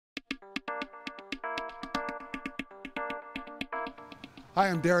Hi,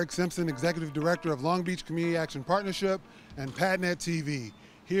 I'm Derek Simpson, Executive Director of Long Beach Community Action Partnership and PadNet TV,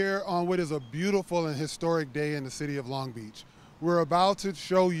 here on what is a beautiful and historic day in the city of Long Beach. We're about to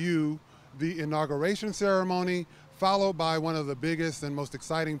show you the inauguration ceremony, followed by one of the biggest and most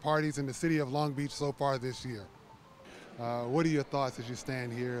exciting parties in the city of Long Beach so far this year. What are your thoughts as you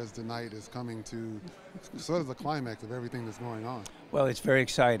stand here as the night is coming to sort of the climax of everything that's going on? Well, it's very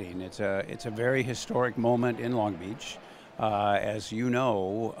exciting. It's a very historic moment in Long Beach. As you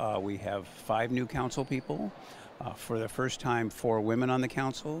know, we have 5 new council people. For the first time, 4 women on the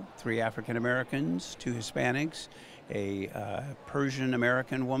council, 3 African Americans, 2 Hispanics, a Persian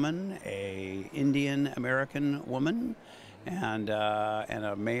American woman, a Indian American woman, and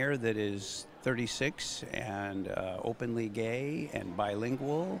a mayor that is 36 and openly gay and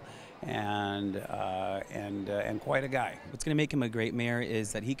bilingual and quite a guy. What's going to make him a great mayor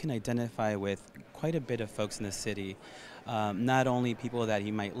is that he can identify with quite a bit of folks in the city. Not only people that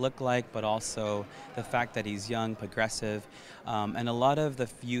he might look like, but also the fact that he's young, progressive, and a lot of the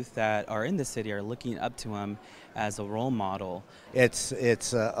youth that are in the city are looking up to him as a role model. It's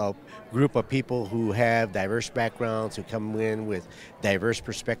a group of people who have diverse backgrounds, who come in with diverse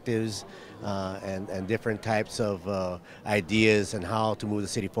perspectives and different types of ideas and how to move the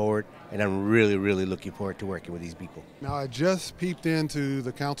city forward. And I'm really, really looking forward to working with these people. Now, I just peeped into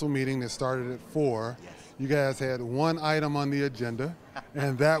the council meeting that started at 4. Yes. You guys had one item on the agenda,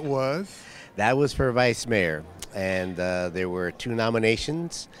 and that was? That was for vice mayor, and there were 2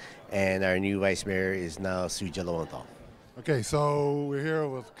 nominations, and our new vice mayor is now Suja Lowenthal. Okay, so we're here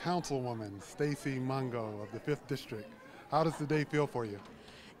with Councilwoman Stacy Mungo of the 5th District. How does the day feel for you?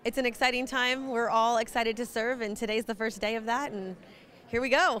 It's an exciting time. We're all excited to serve, and today's the first day of that, and here we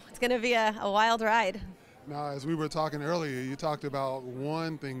go. It's going to be a wild ride. Now, as we were talking earlier, you talked about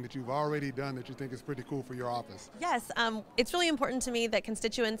one thing that you've already done that you think is pretty cool for your office. Yes, it's really important to me that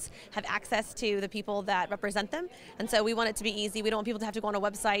constituents have access to the people that represent them, and so we want it to be easy. We don't want people to have to go on a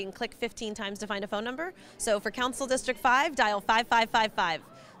website and click 15 times to find a phone number. So for Council District 5, dial 5555.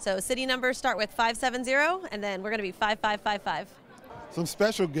 So city numbers start with 570, and then we're going to be 5555. Some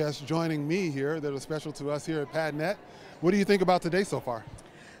special guests joining me here that are special to us here at PadNet. What do you think about today so far?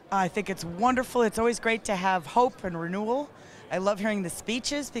 I think it's wonderful. It's always great to have hope and renewal. I love hearing the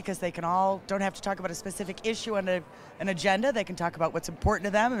speeches because they can all don't have to talk about a specific issue on an agenda. They can talk about what's important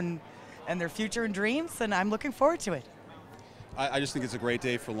to them and their future and dreams, and I'm looking forward to it. I just think it's a great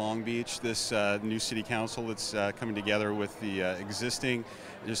day for Long Beach. This new city council that's coming together with the existing.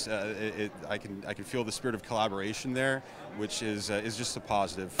 I can feel the spirit of collaboration there, which is just a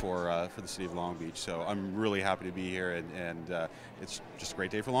positive for the city of Long Beach. So I'm really happy to be here, and it's just a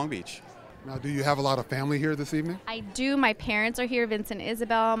great day for Long Beach. Now, do you have a lot of family here this evening? I do. My parents are here, Vincent,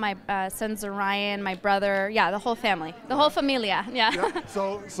 Isabel, my sons are Ryan, my brother, yeah, the whole family, the whole familia, yeah. Yeah.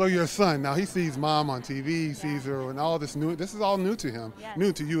 So your son, now he sees mom on TV, he sees her and all this is all new to him, Yes.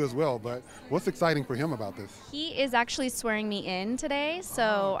 new to you as well, but what's exciting for him about this? He is actually swearing me in today,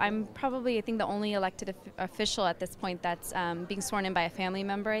 so I'm probably, I think, the only elected official at this point that's being sworn in by a family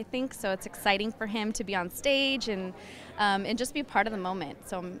member, I think, so it's exciting for him to be on stage and just be part of the moment,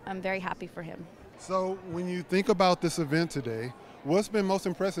 so I'm very happy for him. So when you think about this event today, what's been most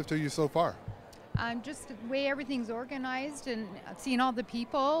impressive to you so far? Just the way everything's organized and seeing all the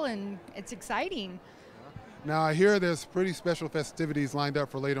people, and it's exciting. Now I hear there's pretty special festivities lined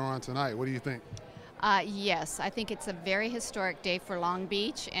up for later on tonight. What do you think? Yes, I think it's a very historic day for Long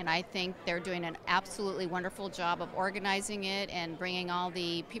Beach, and I think they're doing an absolutely wonderful job of organizing it and bringing all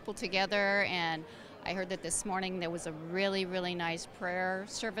the people together. And I heard that this morning there was a really, really nice prayer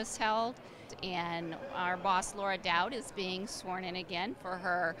service held, and our boss Laura Dowd is being sworn in again for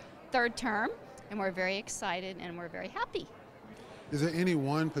her 3rd term, and we're very excited and we're very happy. Is there any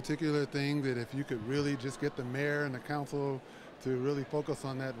one particular thing that if you could really just get the mayor and the council to really focus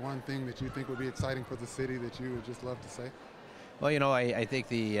on that one thing that you think would be exciting for the city that you would just love to say? Well, you know, I think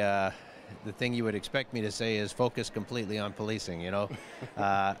the thing you would expect me to say is focus completely on policing, you know,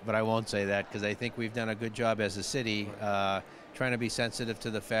 but I won't say that because I think we've done a good job as a city trying to be sensitive to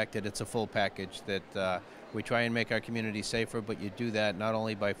the fact that it's a full package, that we try and make our community safer, but you do that not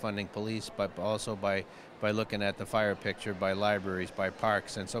only by funding police, but also by looking at the fire picture, by libraries, by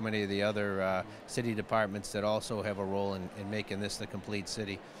parks, and so many of the other city departments that also have a role in making this the complete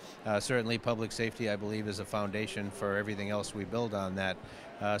city. Certainly public safety, I believe, is a foundation for everything else we build on that.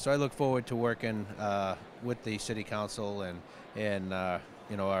 So I look forward to working with the city council and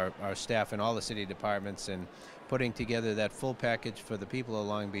you know, our staff in all the city departments and putting together that full package for the people of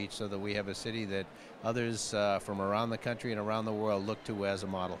Long Beach so that we have a city that others from around the country and around the world look to as a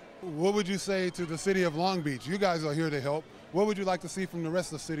model. What would you say to the city of Long Beach? You guys are here to help. What would you like to see from the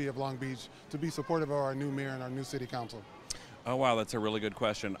rest of the city of Long Beach to be supportive of our new mayor and our new city council? Oh, wow, that's a really good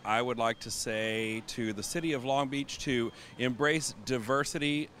question. I would like to say to the city of Long Beach to embrace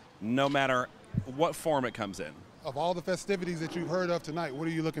diversity no matter what form it comes in. Of all the festivities that you've heard of tonight, what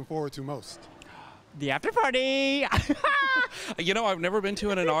are you looking forward to most? The after party! You know, I've never been to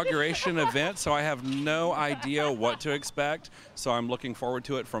an inauguration event, so I have no idea what to expect. So I'm looking forward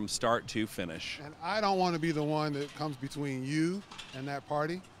to it from start to finish. And I don't want to be the one that comes between you and that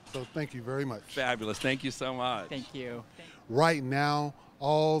party, so thank you very much. Fabulous. Thank you so much. Thank you. Right now,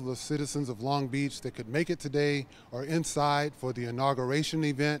 all the citizens of Long Beach that could make it today are inside for the inauguration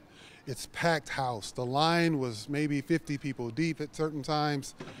event. It's packed house. The line was maybe 50 people deep at certain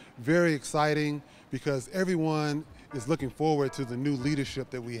times. Very exciting because everyone is looking forward to the new leadership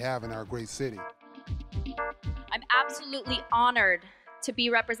that we have in our great city. I'm absolutely honored to be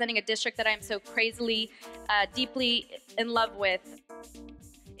representing a district that I'm so crazily, deeply in love with.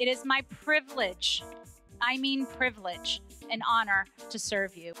 It is my privilege, I mean privilege, and honor to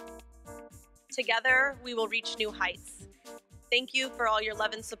serve you. Together, we will reach new heights. Thank you for all your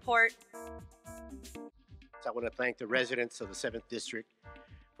love and support. I want to thank the residents of the 7th District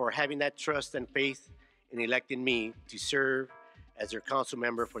for having that trust and faith in electing me to serve as their council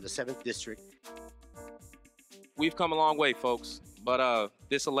member for the 7th District. We've come a long way, folks, but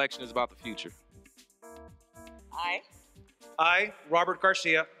this election is about the future. I, Robert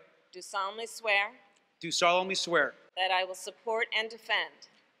Garcia, do solemnly swear that I will support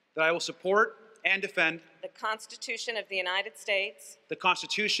and defend the Constitution of the United States, the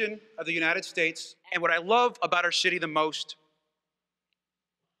Constitution of the United States. And what I love about our city the most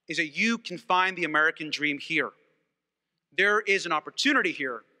is that you can find the American dream here. There is an opportunity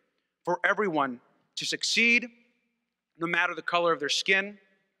here for everyone to succeed, no matter the color of their skin,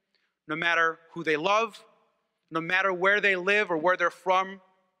 no matter who they love, no matter where they live or where they're from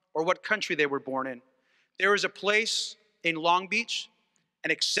or what country they were born in. There is a place in Long Beach,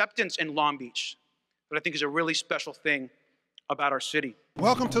 an acceptance in Long Beach, that I think is a really special thing about our city.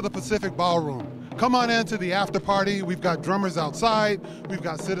 Welcome to the Pacific Ballroom. Come on in to the after party. We've got drummers outside, we've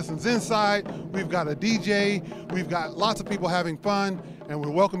got citizens inside, we've got a DJ, we've got lots of people having fun, and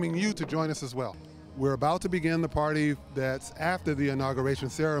we're welcoming you to join us as well. We're about to begin the party that's after the inauguration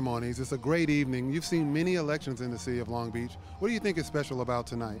ceremonies. It's a great evening. You've seen many elections in the city of Long Beach. What do you think is special about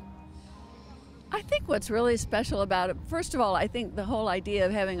tonight? I think what's really special about it, first of all, I think the whole idea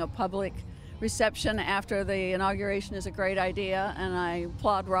of having a public reception after the inauguration is a great idea, and I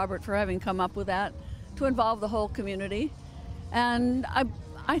applaud Robert for having come up with that to involve the whole community. And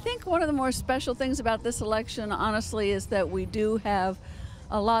I think one of the more special things about this election, honestly, is that we do have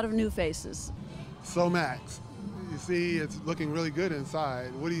a lot of new faces. So Max, you see it's looking really good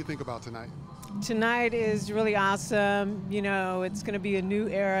inside. What do you think about tonight? Tonight is really awesome. You know, it's going to be a new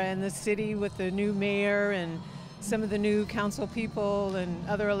era in the city with the new mayor and some of the new council people and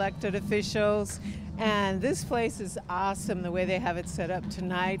other elected officials. And this place is awesome, the way they have it set up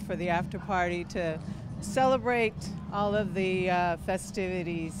tonight for the after party to celebrate all of the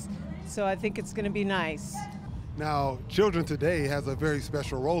festivities. So I think it's going to be nice. Now, Children Today has a very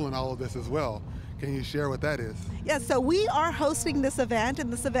special role in all of this as well. Can you share what that is? Yes, so we are hosting this event,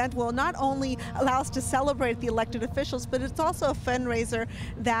 and this event will not only allow us to celebrate the elected officials, but it's also a fundraiser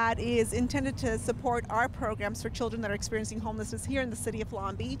that is intended to support our programs for children that are experiencing homelessness here in the city of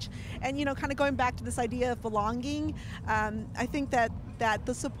Long Beach. And, you know, kind of going back to this idea of belonging, I think that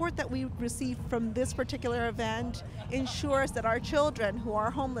the support that we receive from this particular event ensures that our children who are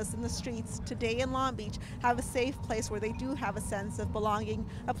homeless in the streets today in Long Beach have a safe place where they do have a sense of belonging,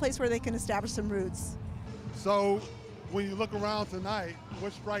 a place where they can establish some roots. So when you look around tonight,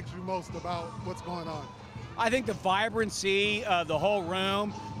 what strikes you most about what's going on? I think the vibrancy of the whole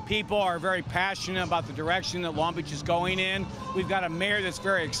room. People are very passionate about the direction that Long Beach is going in. We've got a mayor that's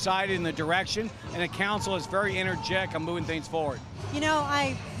very excited in the direction, and the council is very energetic on moving things forward. You know,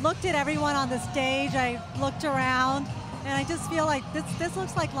 I looked at everyone on the stage, I looked around, and I just feel like this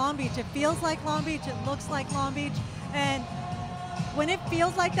looks like Long Beach. It feels like Long Beach, it looks like Long Beach, and when it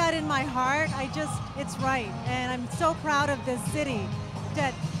feels like that in my heart, it's right. And I'm so proud of this city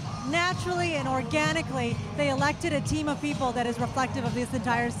that naturally and organically, they elected a team of people that is reflective of this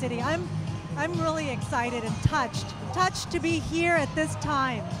entire city. I'm really excited and touched to be here at this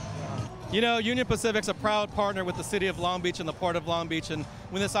time. You know, Union Pacific's a proud partner with the City of Long Beach and the Port of Long Beach, and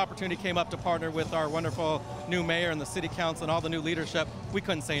when this opportunity came up to partner with our wonderful new mayor and the City Council and all the new leadership, we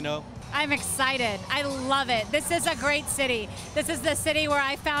couldn't say no. I'm excited. I love it. This is a great city. This is the city where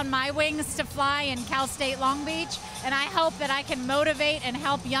I found my wings to fly in Cal State Long Beach, and I hope that I can motivate and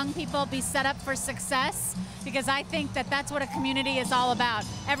help young people be set up for success, because I think that that's what a community is all about.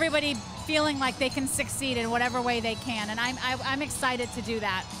 Everybody feeling like they can succeed in whatever way they can, and I'm excited to do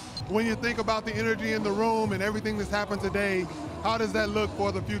that. When you think about the energy in the room and everything that's happened today, how does that look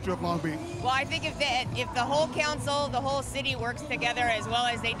for the future of Long Beach? Well, I think if the whole council, the whole city works together as well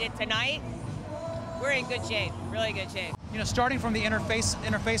as they did tonight, we're in good shape, really good shape. You know, starting from the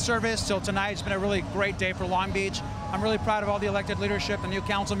interface service till tonight, it's been a really great day for Long Beach. I'm really proud of all the elected leadership, the new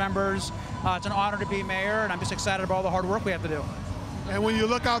council members. It's an honor to be mayor, and I'm just excited about all the hard work we have to do. And when you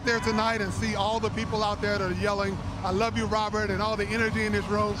look out there tonight and see all the people out there that are yelling, "I love you, Robert," and all the energy in this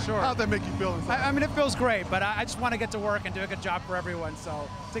room, Sure. How does that make you feel inside? I mean, it feels great, but I just want to get to work and do a good job for everyone, so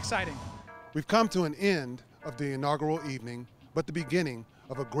it's exciting. We've come to an end of the inaugural evening, but the beginning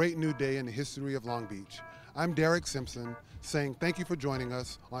of a great new day in the history of Long Beach. I'm Derek Simpson, saying thank you for joining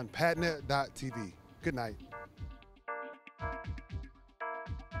us on patnet.tv. Good night.